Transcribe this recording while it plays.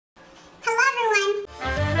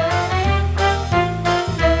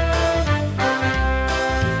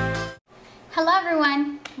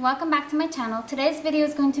welcome back to my channel. Today's video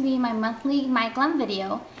is going to be my monthly MyGlam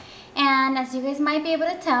video, and as you guys might be able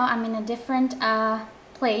to tell, I'm in a different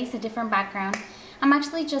place, a different background. I'm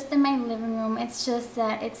actually just in my living room. It's just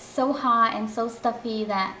that it's so hot and so stuffy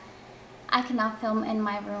that I cannot film in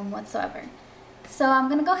my room whatsoever. So I'm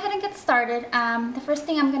gonna go ahead and get started. The first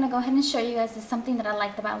thing I'm gonna go ahead and show you guys is something that I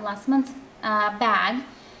liked about last month's bag.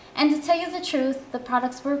 And to tell you the truth, the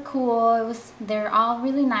products were cool. They're all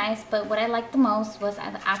really nice, but what I liked the most was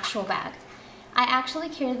the actual bag. I actually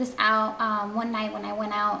carried this out one night when I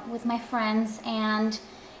went out with my friends, and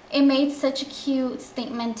it made such a cute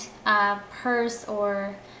statement purse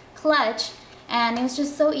or clutch, and it was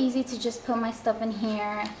just so easy to just put my stuff in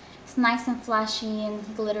here. It's nice and flashy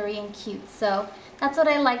and glittery and cute. So that's what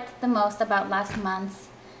I liked the most about last month's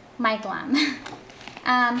MyGlam.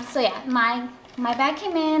 So yeah, my bag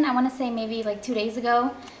came in, I want to say maybe like 2 days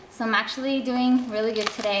ago, so I'm actually doing really good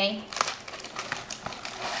today.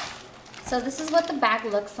 So this is what the bag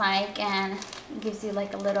looks like, and it gives you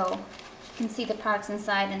like a little, you can see the products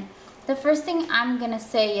inside. And the first thing I'm gonna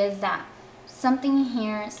say is that something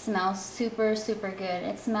here smells super good.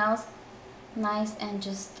 It smells nice and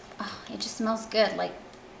just, it just smells good, like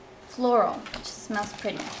floral. It just smells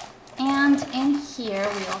pretty. And in here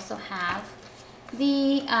we also have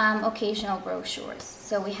the occasional brochures.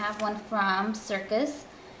 So we have one from Circus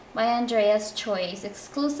by Andrea's Choice,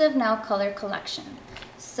 exclusive nail color collection.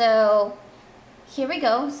 So here we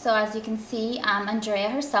go. So as you can see, Andrea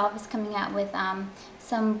herself is coming out with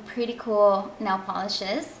some pretty cool nail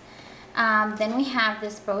polishes. Then we have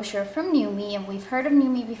this brochure from New Me, and we've heard of New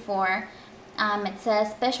Me before. It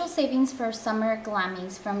says special savings for summer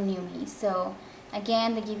glammies from New Me. So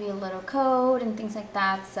again, they give you a little code and things like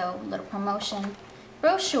that, so a little promotion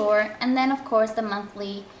brochure. And then of course the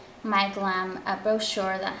monthly MyGlam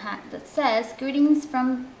brochure that says greetings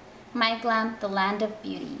from MyGlam, the land of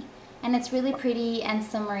beauty. And it's really pretty and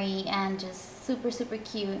summery and just super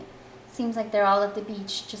cute. Seems like they're all at the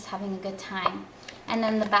beach just having a good time. And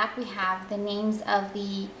then in the back we have the names of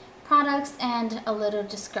the products and a little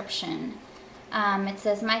description. It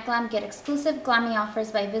says MyGlam, get exclusive glammy offers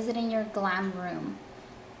by visiting your glam room,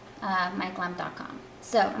 myglam.com.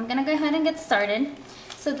 So I'm gonna go ahead and get started.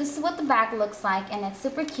 So this is what the bag looks like, and it's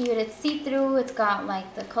super cute. It's see-through, it's got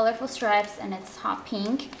like the colorful stripes, and it's hot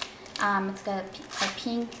pink. It's got a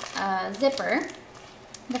pink zipper.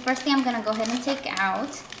 The first thing I'm gonna go ahead and take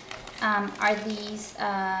out are these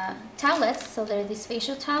towelettes. So they're these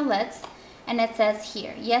facial towelettes. And it says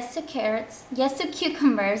here, yes to carrots, yes to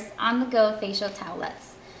cucumbers, on the go facial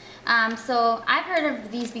towelettes. So I've heard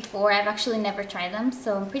of these before. I've actually never tried them,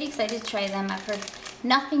 so I'm pretty excited to try them. I've heard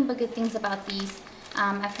nothing but good things about these.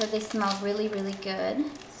 I've heard they smell really good.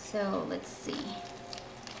 So let's see.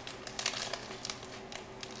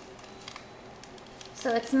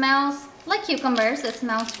 So it smells like cucumbers. It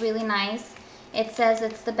smells really nice. It says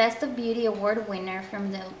it's the Best of Beauty Award winner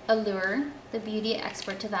from the Allure, the Beauty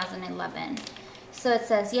Expert 2011. So it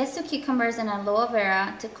says, yes to cucumbers and aloe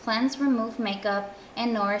vera to cleanse, remove makeup,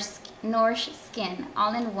 and nourish skin,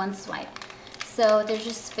 all in one swipe. So they're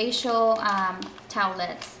just facial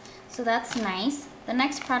towelettes. So that's nice. The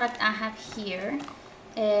next product I have here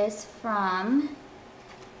is from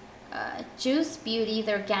Juice Beauty,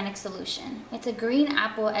 the Organic Solution. It's a green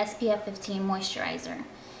apple SPF 15 moisturizer.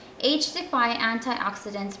 Age-defy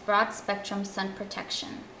antioxidants, broad spectrum sun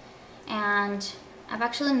protection. And I've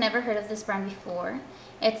actually never heard of this brand before.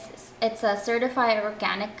 It's a certified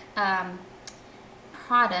organic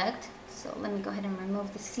product. So let me go ahead and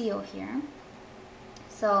remove the seal here.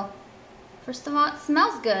 So first of all, it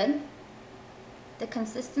smells good. The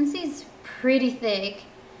consistency is pretty thick.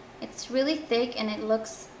 It's really thick and it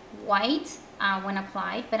looks white when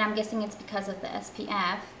applied, but I'm guessing it's because of the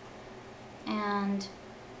SPF. And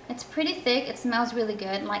it's pretty thick. It smells really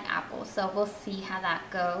good, like apple, so we'll see how that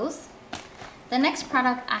goes. The next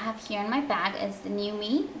product I have here in my bag is the New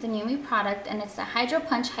Me product, and it's the Hydro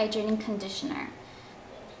Punch Hydrating Conditioner.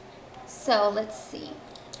 So let's see.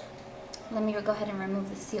 Let me go ahead and remove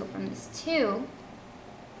the seal from this too.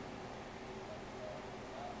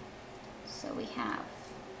 So we have,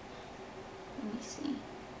 let me see.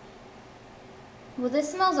 Well,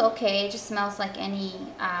 this smells okay. It just smells like any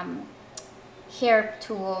hair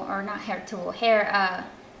tool, or not hair tool, hair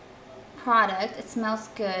product. It smells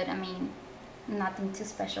good. I mean, nothing too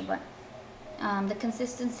special, but the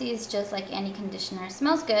consistency is just like any conditioner. It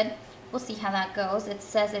smells good. We'll see how that goes. It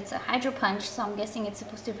says it's a Hydro Punch, so I'm guessing it's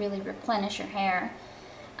supposed to really replenish your hair,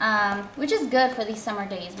 which is good for these summer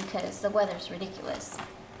days because the weather's ridiculous.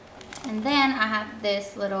 And then I have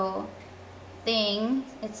this little thing.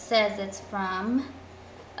 It says it's from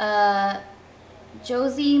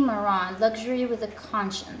Josie Maran, Luxury with a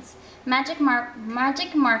Conscience. Magic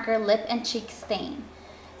Marker Lip and Cheek Stain.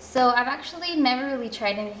 So I've actually never really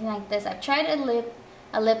tried anything like this. I've tried a lip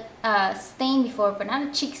stain before, but not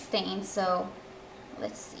a cheek stain. So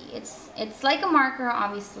let's see. It's like a marker,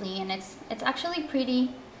 obviously, and it's actually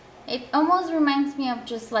pretty. It almost reminds me of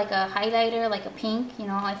just like a highlighter, like a pink, you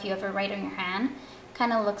know, if you ever write on your hand.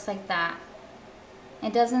 Kind of looks like that.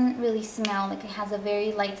 It doesn't really smell, like it has a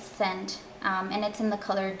very light scent, and it's in the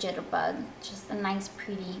color Jitterbug, just a nice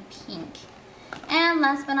pretty pink. And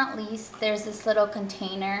last but not least, there's this little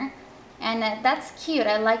container, and that's cute.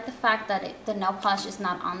 I like the fact that the nail polish is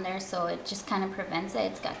not on there, so it just kind of prevents it.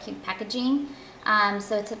 It's got cute packaging.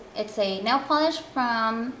 So it's a nail polish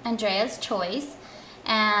from Andrea's Choice,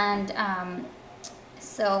 and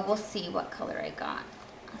so we'll see what color I got.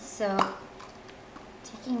 So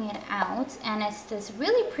taking it out, and it's this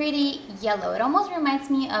really pretty yellow. It almost reminds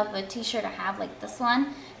me of a t-shirt I have, like this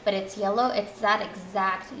one, but it's yellow. It's that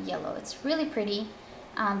exact yellow. It's really pretty,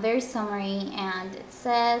 very summery, and it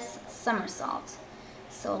says Somersault.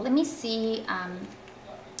 So let me see.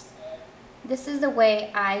 This is the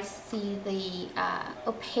way I see the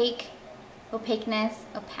opaqueness,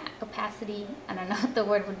 opacity, I don't know what the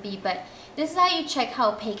word would be, but this is how you check how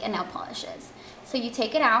opaque a nail polish is. So you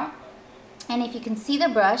take it out, and if you can see the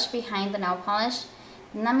brush behind the nail polish,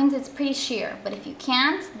 then that means it's pretty sheer, but if you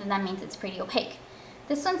can't, then that means it's pretty opaque.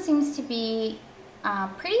 This one seems to be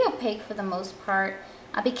pretty opaque for the most part,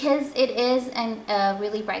 because it is a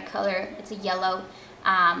really bright color. It's a yellow.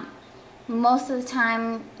 Most of the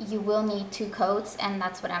time you will need 2 coats, and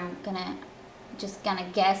that's what I'm gonna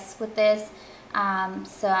guess with this.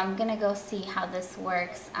 So I'm gonna go see how this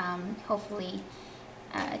works. Hopefully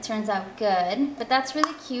it turns out good, but that's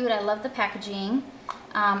really cute. I love the packaging.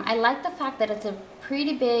 I like the fact that it's a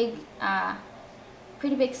pretty big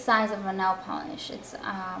size of a nail polish. It's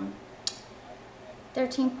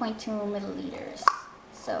 13.2 milliliters.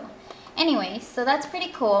 So anyway, so that's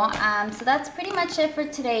pretty cool. So that's pretty much it for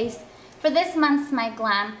this month's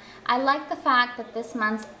MyGlam. I like the fact that this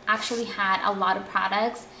month actually had a lot of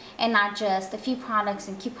products and not just a few products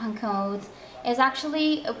and coupon codes. It's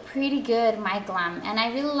actually a pretty good MyGlam, and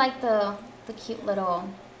I really like the cute little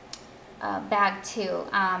bag too.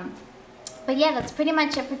 But yeah, that's pretty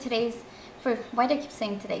much it for why do I keep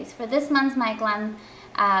saying today's? For this month's MyGlam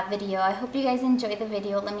video. I hope you guys enjoyed the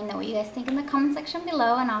video. Let me know what you guys think in the comment section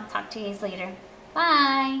below, and I'll talk to you guys later.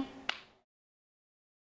 Bye!